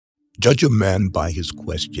Judge a man by his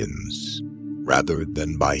questions rather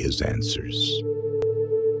than by his answers.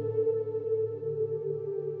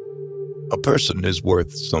 A person is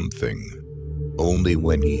worth something only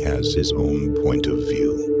when he has his own point of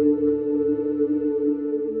view.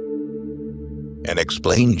 An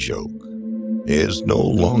explained joke is no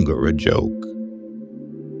longer a joke.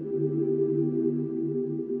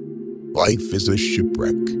 Life is a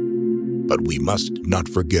shipwreck, but we must not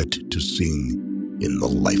forget to sing in the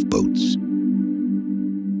lifeboats.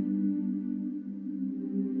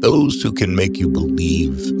 Those who can make you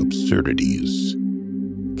believe absurdities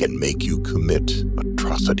can make you commit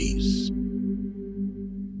atrocities.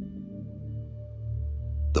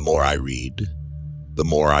 The more I read, the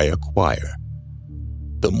more I acquire,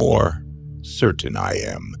 the more certain I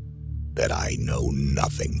am that I know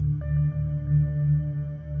nothing.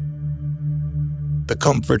 The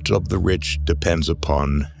comfort of the rich depends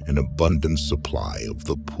upon an abundant supply of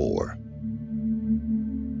the poor.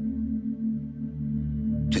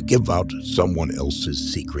 To give out someone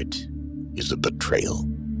else's secret is a betrayal.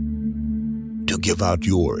 To give out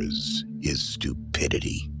yours is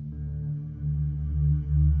stupidity.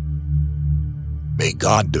 May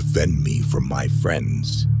God defend me from my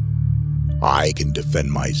friends. I can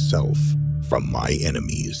defend myself from my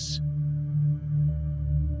enemies.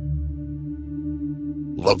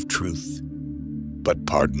 Love truth, but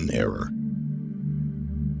pardon error.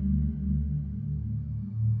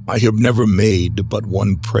 I have never made but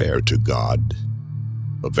one prayer to God,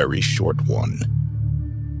 a very short one.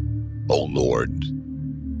 O Lord,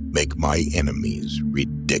 make my enemies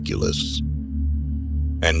ridiculous.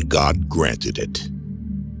 And God granted it.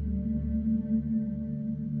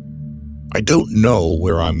 I don't know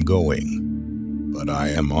where I'm going, but I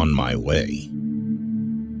am on my way.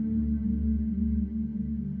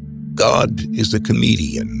 God is a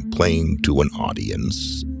comedian playing to an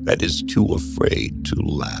audience that is too afraid to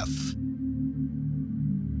laugh.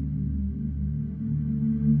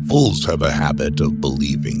 Fools have a habit of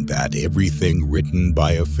believing that everything written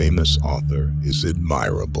by a famous author is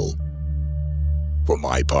admirable. For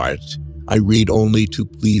my part, I read only to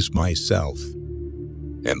please myself,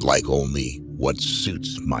 and like only what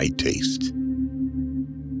suits my taste.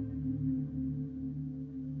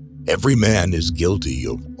 Every man is guilty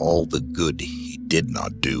of all the good he did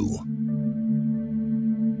not do.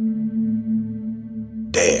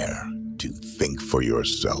 Dare to think for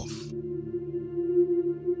yourself.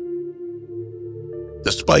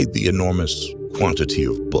 Despite the enormous quantity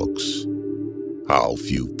of books, how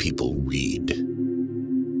few people read.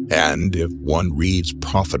 And if one reads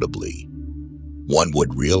profitably, one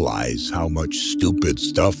would realize how much stupid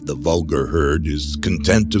stuff the vulgar herd is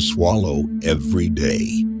content to swallow every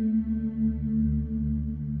day.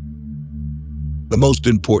 The most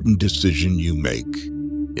important decision you make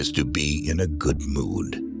is to be in a good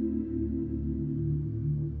mood.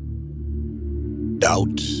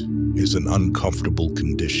 Doubt is an uncomfortable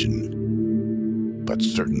condition, but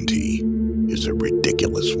certainty is a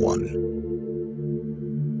ridiculous one.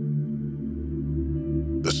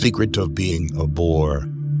 The secret of being a bore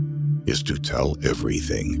is to tell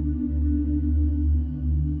everything.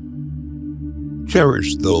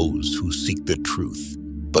 Cherish those who seek the truth,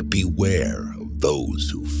 but beware of those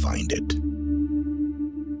who find it.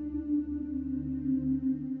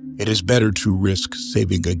 It is better to risk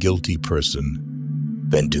saving a guilty person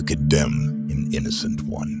than to condemn an innocent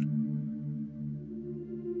one.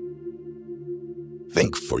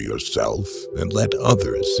 Think for yourself and let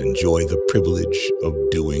others enjoy the privilege of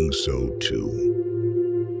doing so too.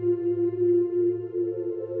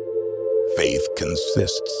 Faith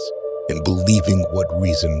consists in believing what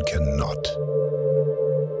reason cannot.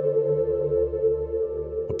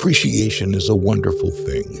 Appreciation is a wonderful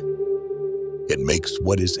thing. It makes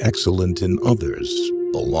what is excellent in others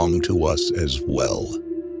belong to us as well.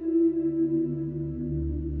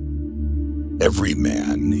 Every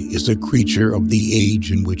man is a creature of the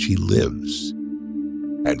age in which he lives,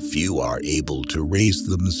 and few are able to raise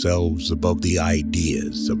themselves above the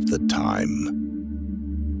ideas of the time.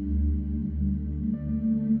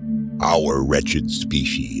 Our wretched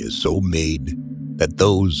species is so made that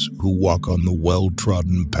those who walk on the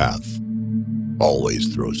well-trodden path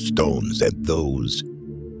always throw stones at those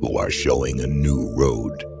who are showing a new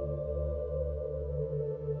road.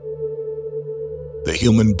 The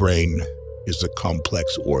human brain is a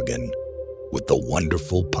complex organ with the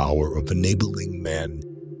wonderful power of enabling man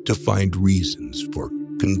to find reasons for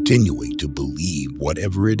continuing to believe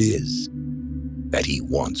whatever it is that he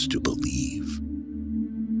wants to believe.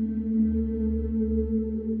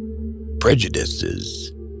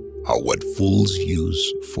 Prejudices are what fools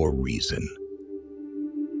use for reason.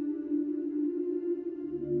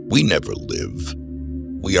 We never live.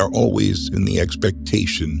 We are always in the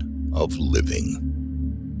expectation of living.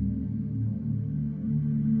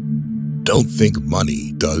 Don't think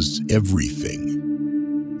money does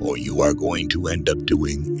everything, or you are going to end up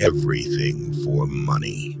doing everything for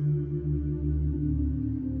money.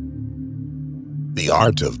 The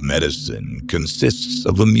art of medicine consists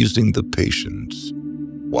of amusing the patient,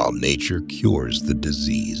 while nature cures the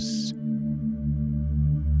disease.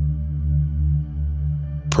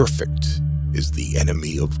 Perfect is the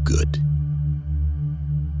enemy of good.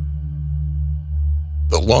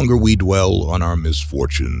 The longer we dwell on our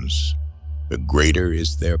misfortunes, the greater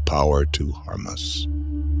is their power to harm us.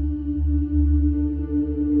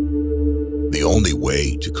 The only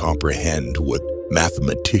way to comprehend what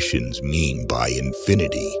mathematicians mean by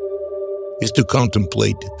infinity is to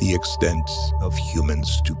contemplate the extent of human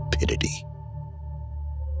stupidity.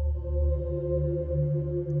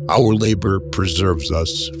 Our labor preserves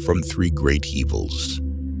us from three great evils: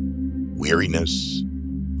 weariness,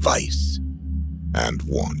 vice, and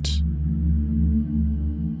want.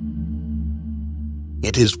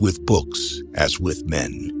 It is with books as with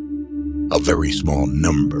men. A very small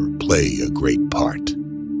number play a great part.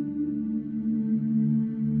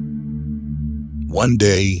 One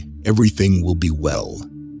day, everything will be well.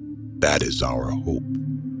 That is our hope.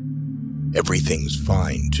 Everything's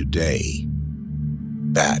fine today.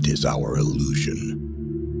 That is our illusion.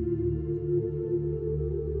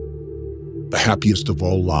 The happiest of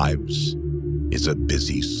all lives is a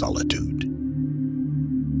busy solitude.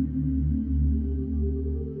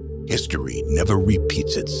 History never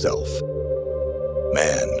repeats itself.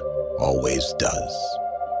 Man always does.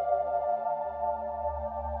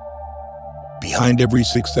 Behind every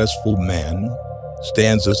successful man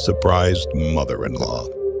stands a surprised mother-in-law.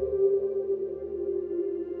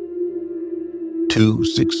 To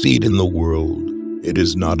succeed in the world, it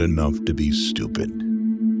is not enough to be stupid.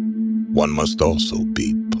 One must also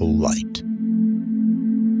be polite.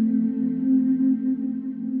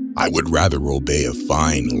 I would rather obey a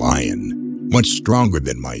fine lion, much stronger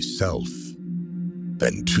than myself,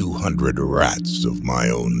 than 200 rats of my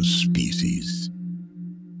own species.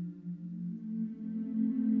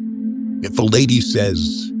 If a lady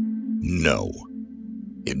says no,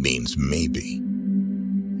 it means maybe.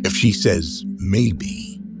 If she says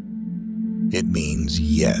maybe, it means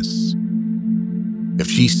yes. If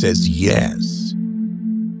she says yes,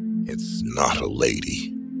 it's not a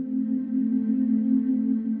lady.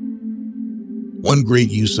 One great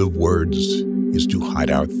use of words is to hide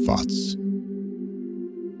our thoughts.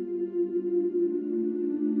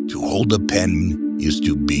 To hold a pen is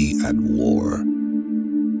to be at war.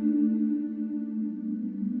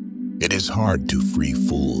 It is hard to free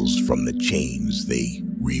fools from the chains they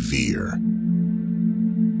revere.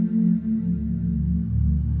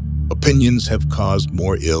 Opinions have caused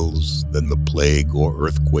more ills than the plague or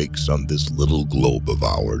earthquakes on this little globe of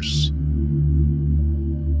ours.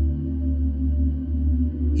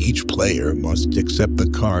 Each player must accept the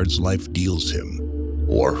cards life deals him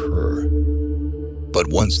or her. But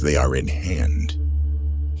once they are in hand,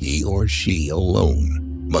 he or she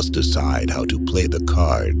alone must decide how to play the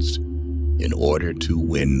cards in order to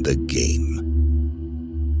win the game.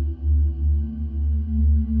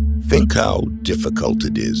 Think how difficult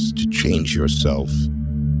it is to change yourself,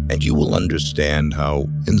 and you will understand how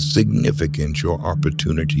insignificant your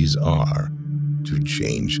opportunities are to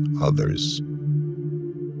change others.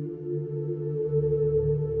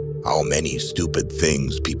 How many stupid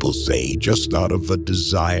things people say just out of a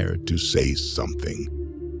desire to say something.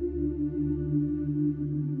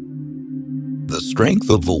 The strength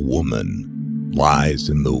of a woman lies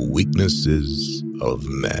in the weaknesses of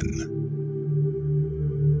men.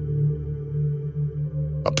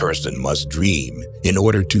 A person must dream in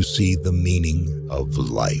order to see the meaning of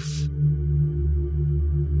life.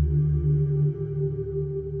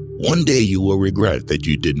 One day you will regret that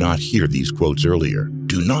you did not hear these quotes earlier.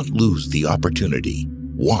 Do not lose the opportunity.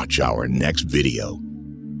 Watch our next video